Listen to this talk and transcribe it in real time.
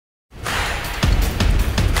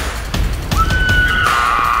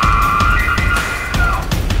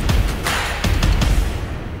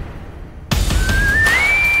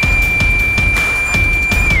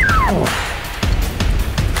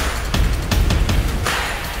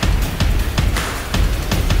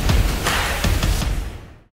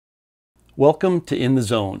Welcome to In the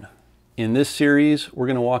Zone. In this series, we're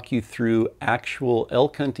going to walk you through actual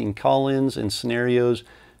elk hunting call-ins and scenarios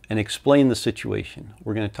and explain the situation.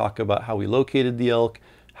 We're going to talk about how we located the elk,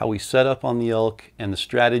 how we set up on the elk, and the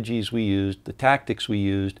strategies we used, the tactics we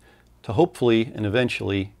used to hopefully and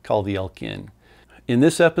eventually call the elk in. In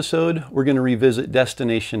this episode, we're going to revisit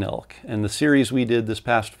Destination Elk and the series we did this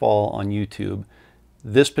past fall on YouTube.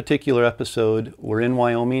 This particular episode, we're in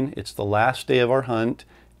Wyoming. It's the last day of our hunt,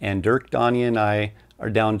 and Dirk, Donnie, and I are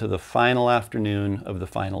down to the final afternoon of the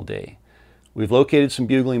final day. We've located some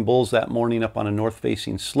bugling bulls that morning up on a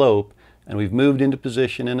north-facing slope, and we've moved into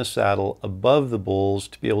position in a saddle above the bulls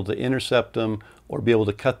to be able to intercept them or be able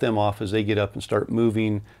to cut them off as they get up and start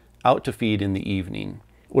moving out to feed in the evening.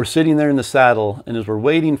 We're sitting there in the saddle, and as we're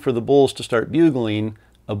waiting for the bulls to start bugling,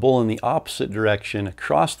 a bull in the opposite direction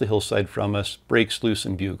across the hillside from us breaks loose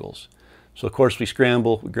and bugles. So of course we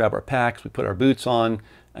scramble, we grab our packs, we put our boots on,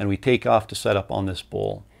 and we take off to set up on this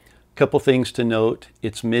bull. A couple things to note: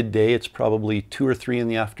 it's midday, it's probably 2 or 3 in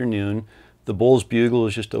the afternoon. The bull's bugle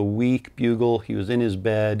is just a weak bugle. He was in his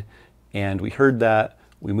bed, and we heard that.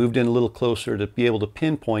 We moved in a little closer to be able to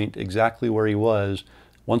pinpoint exactly where he was.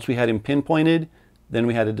 Once we had him pinpointed, then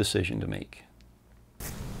we had a decision to make.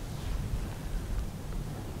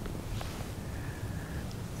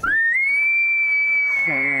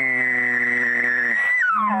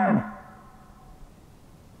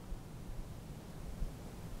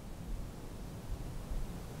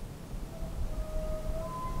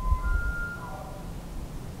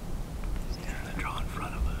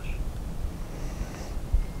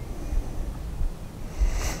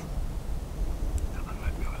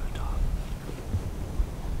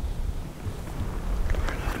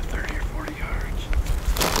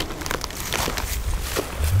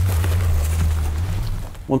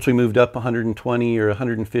 Once we moved up 120 or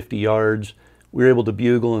 150 yards, we were able to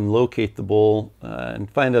bugle and locate the bull and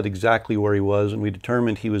find out exactly where he was, and we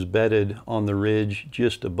determined he was bedded on the ridge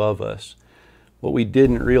just above us. What we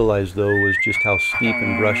didn't realize, though, was just how steep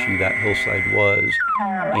and brushy that hillside was,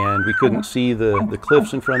 and we couldn't see the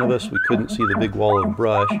cliffs in front of us, we couldn't see the big wall of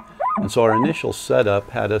brush, and so our initial setup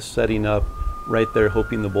had us setting up right there,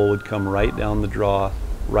 hoping the bull would come right down the draw,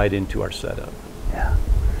 right into our setup. Yeah.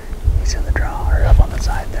 He's in the draw, or up on the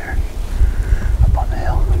side there, up on the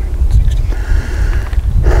hill. 160.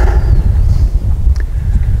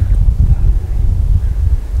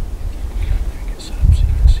 Get set up so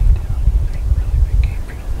you can see down. There's a really big game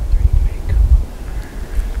trail down there. You may come up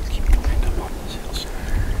there. Let's keep your wind up on this hillside.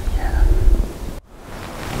 Yeah.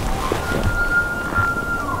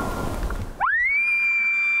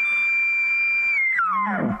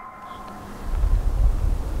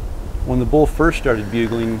 When the bull first started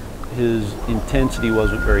bugling, his intensity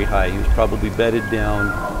wasn't very high. He was probably bedded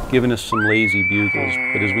down, giving us some lazy bugles.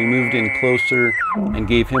 But as we moved in closer and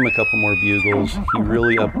gave him a couple more bugles, he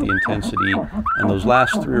really upped the intensity. And those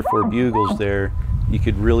last 3 or 4 bugles there, you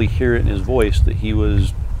could really hear it in his voice that he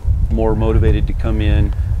was more motivated to come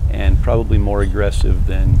in and probably more aggressive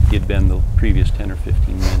than he had been the previous 10 or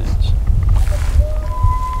 15 minutes.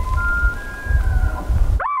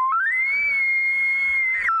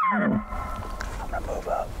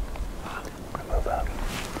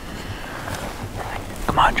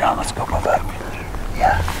 Come on, John, let's go move up.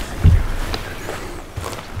 Yeah.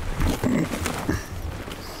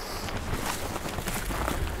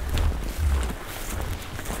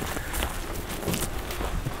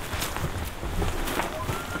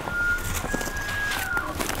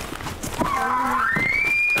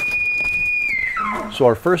 So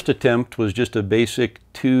our first attempt was just a basic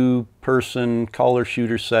 2-person collar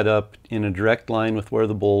shooter setup in a direct line with where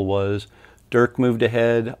the bull was. Dirk moved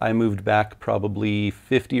ahead, I moved back probably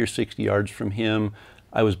 50 or 60 yards from him.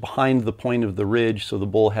 I was behind the point of the ridge, so the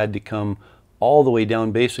bull had to come all the way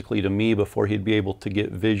down basically to me before he'd be able to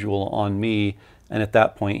get visual on me, and at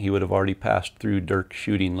that point he would have already passed through Dirk's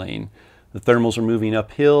shooting lane. The thermals are moving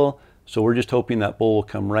uphill, so we're just hoping that bull will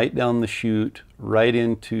come right down the chute, right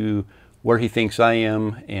into where he thinks I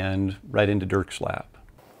am, and right into Dirk's lap.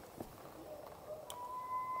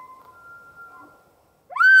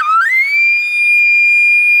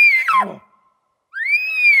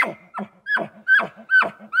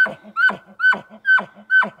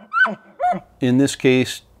 In this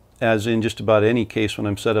case, as in just about any case when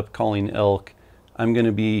I'm set up calling elk, I'm going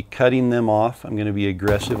to be cutting them off, I'm going to be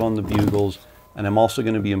aggressive on the bugles, and I'm also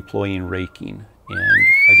going to be employing raking. And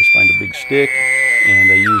I just find a big stick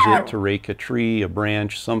and I use it to rake a tree, a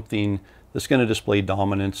branch, something that's going to display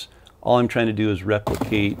dominance. All I'm trying to do is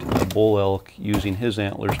replicate a bull elk using his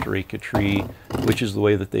antlers to rake a tree, which is the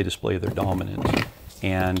way that they display their dominance.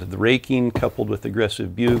 And the raking coupled with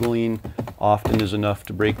aggressive bugling often is enough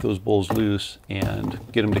to break those bulls loose and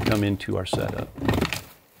get them to come into our setup.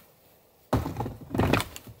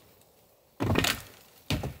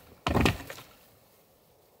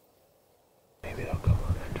 Maybe they'll go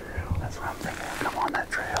on that trail. That's what I'm thinking. They'll come on that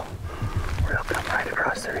trail. Or they'll come right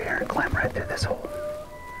across through here and climb right through this hole.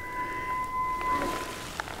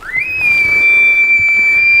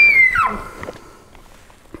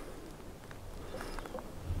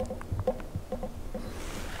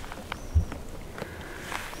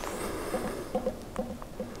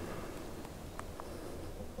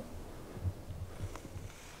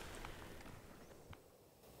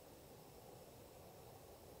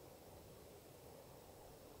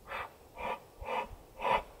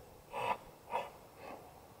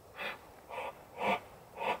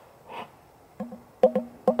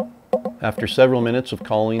 After several minutes of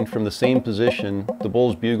calling from the same position, the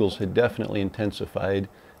bull's bugles had definitely intensified,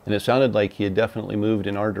 and it sounded like he had definitely moved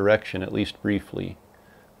in our direction, at least briefly.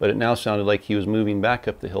 But it now sounded like he was moving back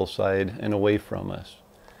up the hillside and away from us.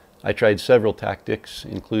 I tried several tactics,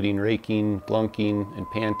 including raking, glunking, and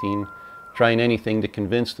panting, trying anything to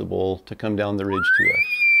convince the bull to come down the ridge to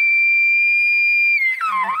us.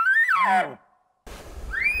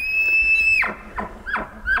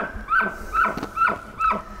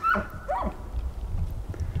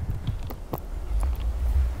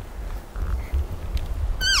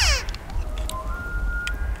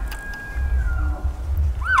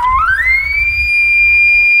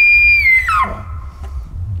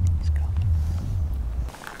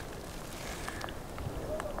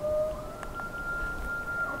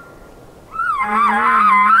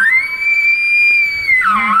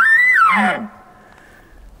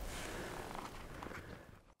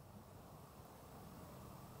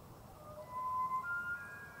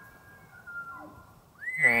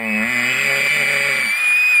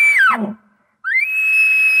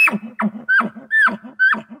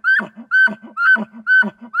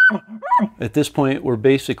 At this point, we're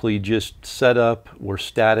basically just set up, we're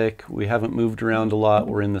static, we haven't moved around a lot,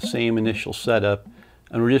 we're in the same initial setup,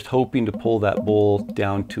 and we're just hoping to pull that bull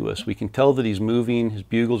down to us. We can tell that he's moving, his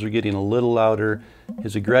bugles are getting a little louder,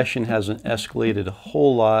 his aggression hasn't escalated a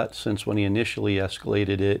whole lot since when he initially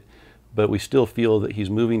escalated it, but we still feel that he's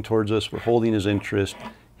moving towards us, we're holding his interest,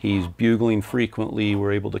 he's bugling frequently,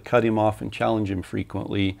 we're able to cut him off and challenge him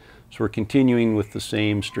frequently, so we're continuing with the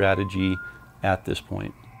same strategy at this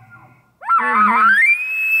point.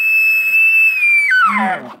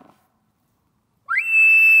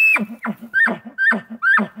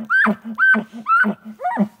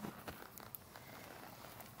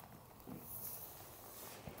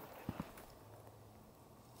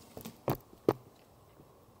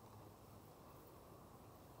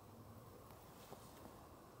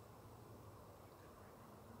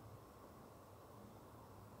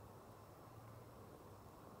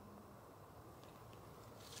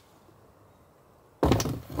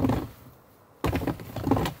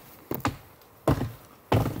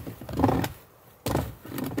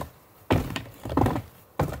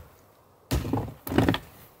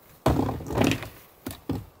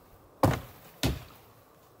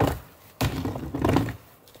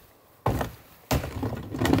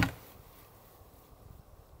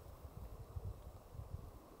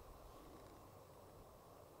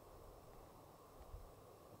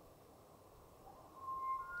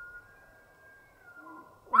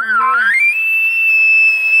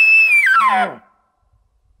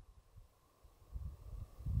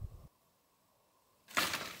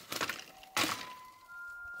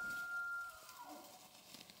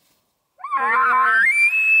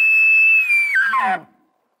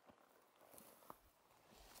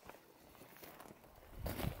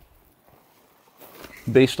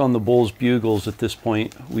 Based on the bull's bugles at this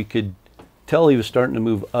point, we could tell he was starting to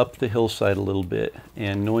move up the hillside a little bit,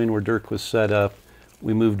 and knowing where Dirk was set up,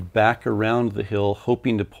 we moved back around the hill,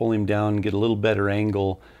 hoping to pull him down and get a little better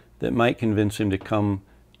angle that might convince him to come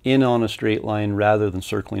in on a straight line rather than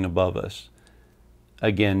circling above us.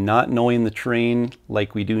 Again, not knowing the terrain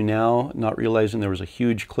like we do now, not realizing there was a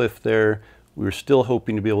huge cliff there, we were still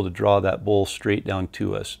hoping to be able to draw that bull straight down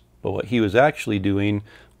to us. But what he was actually doing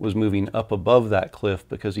was moving up above that cliff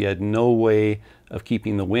because he had no way of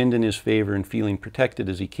keeping the wind in his favor and feeling protected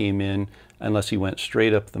as he came in unless he went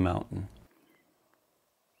straight up the mountain.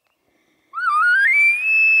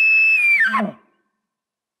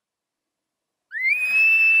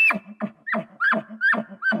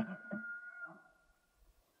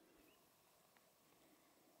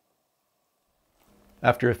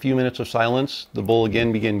 After a few minutes of silence, the bull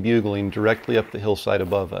again began bugling directly up the hillside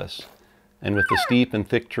above us. And with the steep and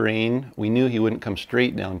thick terrain, we knew he wouldn't come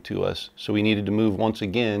straight down to us, so we needed to move once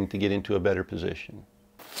again to get into a better position.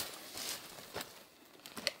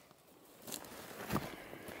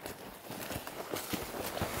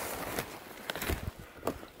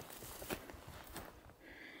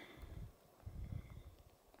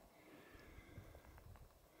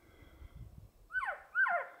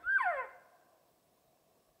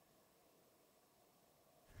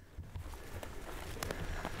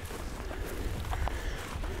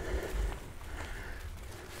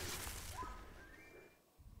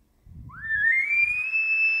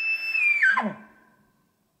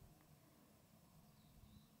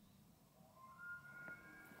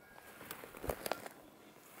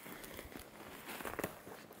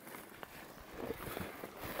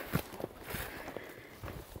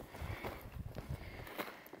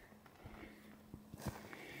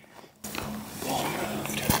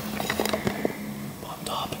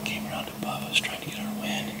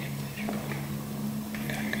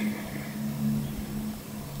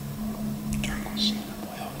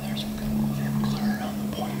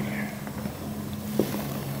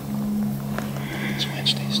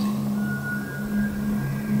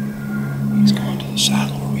 He's going to the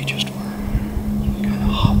saddle where we just were. We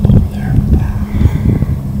gotta hop over there and back.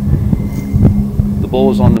 The bull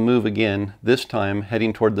was on the move again, this time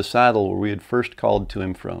heading toward the saddle where we had first called to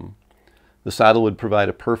him from. The saddle would provide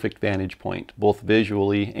a perfect vantage point, both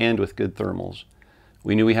visually and with good thermals.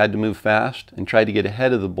 We knew we had to move fast and try to get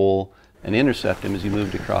ahead of the bull and intercept him as he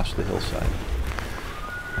moved across the hillside.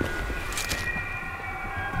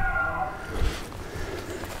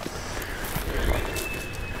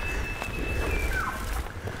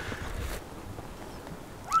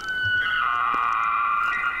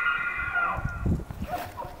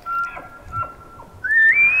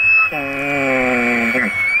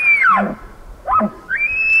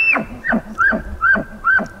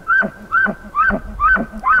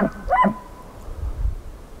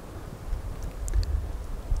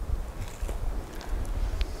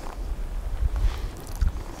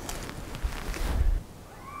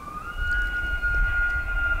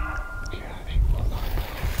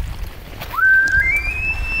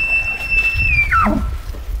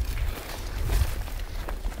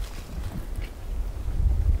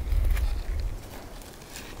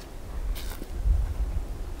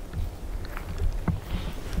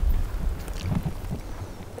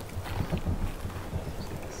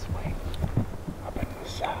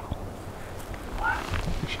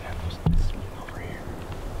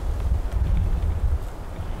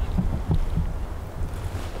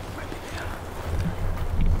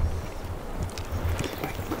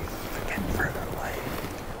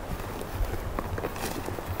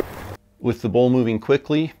 With the bull moving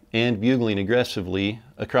quickly and bugling aggressively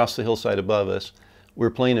across the hillside above us,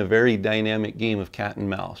 we're playing a very dynamic game of cat and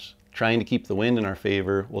mouse, trying to keep the wind in our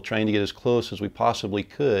favor while trying to get as close as we possibly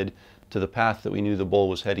could to the path that we knew the bull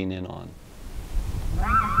was heading in on.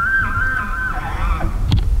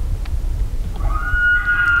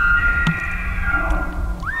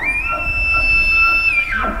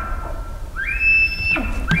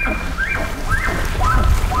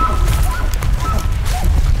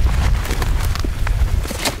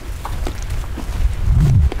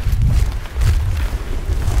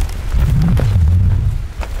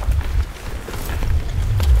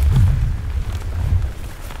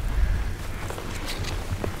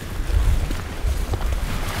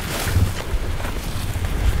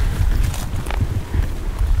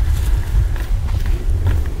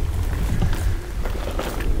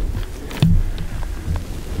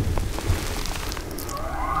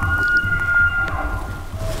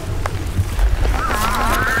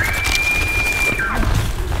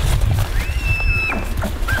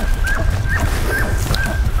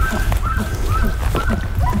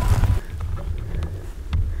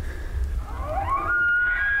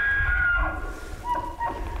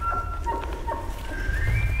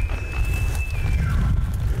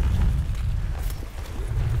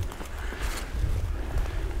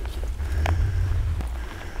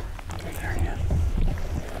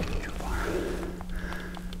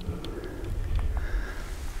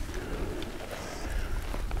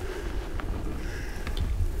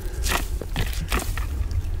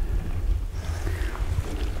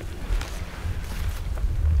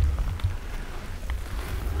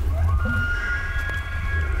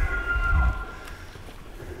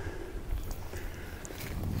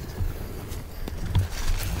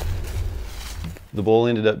 The bull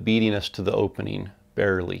ended up beating us to the opening,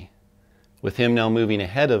 barely. With him now moving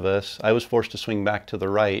ahead of us, I was forced to swing back to the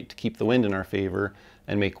right to keep the wind in our favor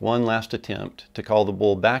and make one last attempt to call the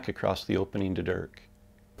bull back across the opening to Dirk.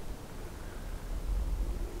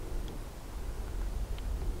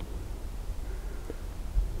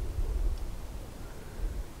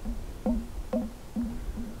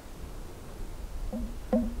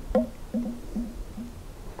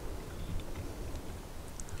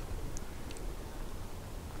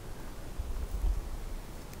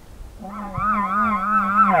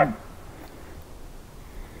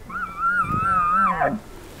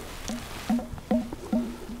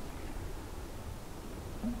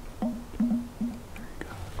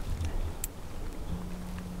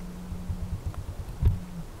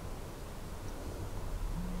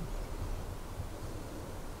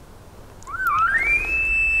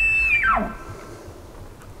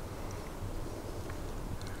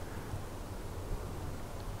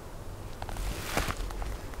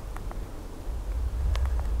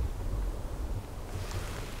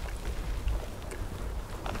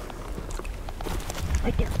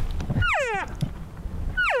 right there.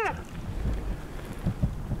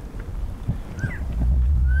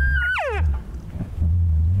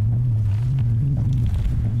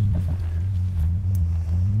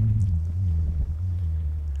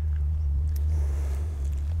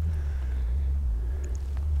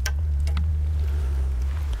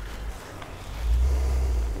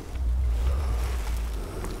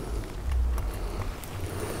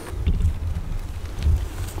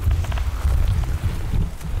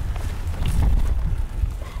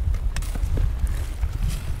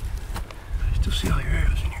 Still see all your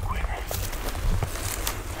arrows in your quiver.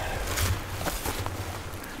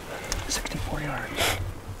 64 yards.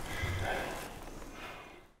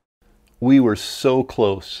 We were so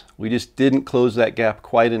close. We just didn't close that gap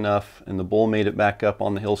quite enough, and the bull made it back up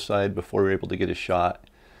on the hillside before we were able to get a shot.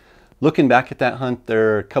 Looking back at that hunt,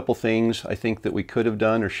 there are a couple things I think that we could have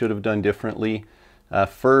done or should have done differently.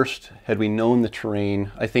 First, had we known the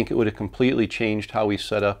terrain, I think it would have completely changed how we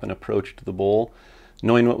set up and approached the bull.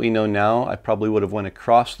 Knowing what we know now, I probably would have went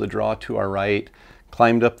across the draw to our right,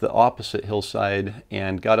 climbed up the opposite hillside,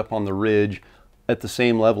 and got up on the ridge at the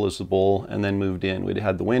same level as the bull, and then moved in. We'd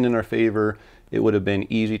had the wind in our favor. It would have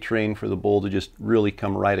been easy terrain for the bull to just really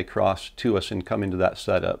come right across to us and come into that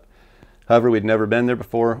setup. However, we'd never been there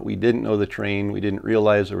before. We didn't know the terrain. We didn't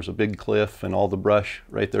realize there was a big cliff and all the brush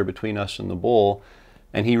right there between us and the bull.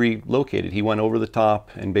 And he relocated. He went over the top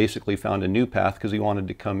and basically found a new path because he wanted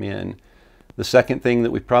to come in. The second thing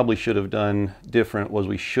that we probably should have done different was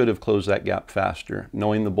we should have closed that gap faster.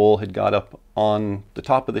 Knowing the bull had got up on the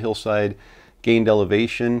top of the hillside, gained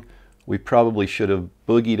elevation, we probably should have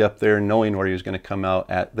boogied up there knowing where he was going to come out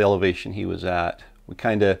at the elevation he was at. We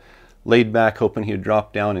kind of laid back hoping he would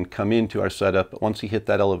drop down and come into our setup, but once he hit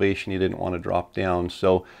that elevation he didn't want to drop down.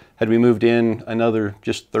 So had we moved in another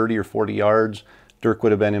just 30 or 40 yards, Dirk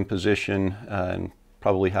would have been in position and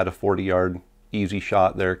probably had a 40-yard easy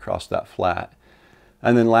shot there across that flat.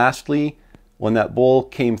 And then lastly, when that bull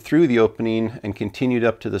came through the opening and continued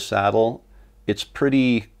up to the saddle, it's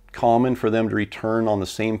pretty common for them to return on the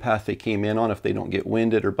same path they came in on if they don't get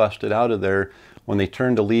winded or busted out of there. When they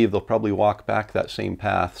turn to leave, they'll probably walk back that same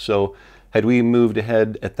path. So had we moved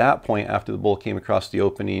ahead at that point after the bull came across the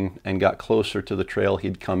opening and got closer to the trail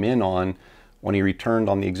he'd come in on, when he returned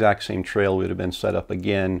on the exact same trail, we would have been set up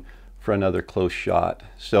again for another close shot.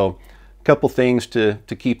 So a couple things to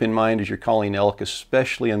keep in mind as you're calling elk,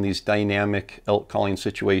 especially in these dynamic elk calling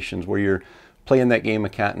situations where you're playing that game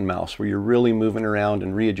of cat and mouse, where you're really moving around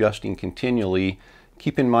and readjusting continually.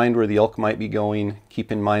 Keep in mind where the elk might be going.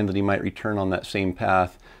 Keep in mind that he might return on that same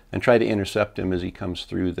path, and try to intercept him as he comes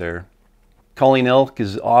through there. Calling elk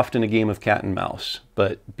is often a game of cat and mouse,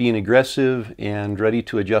 but being aggressive and ready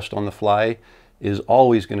to adjust on the fly is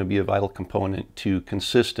always going to be a vital component to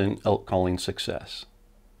consistent elk calling success.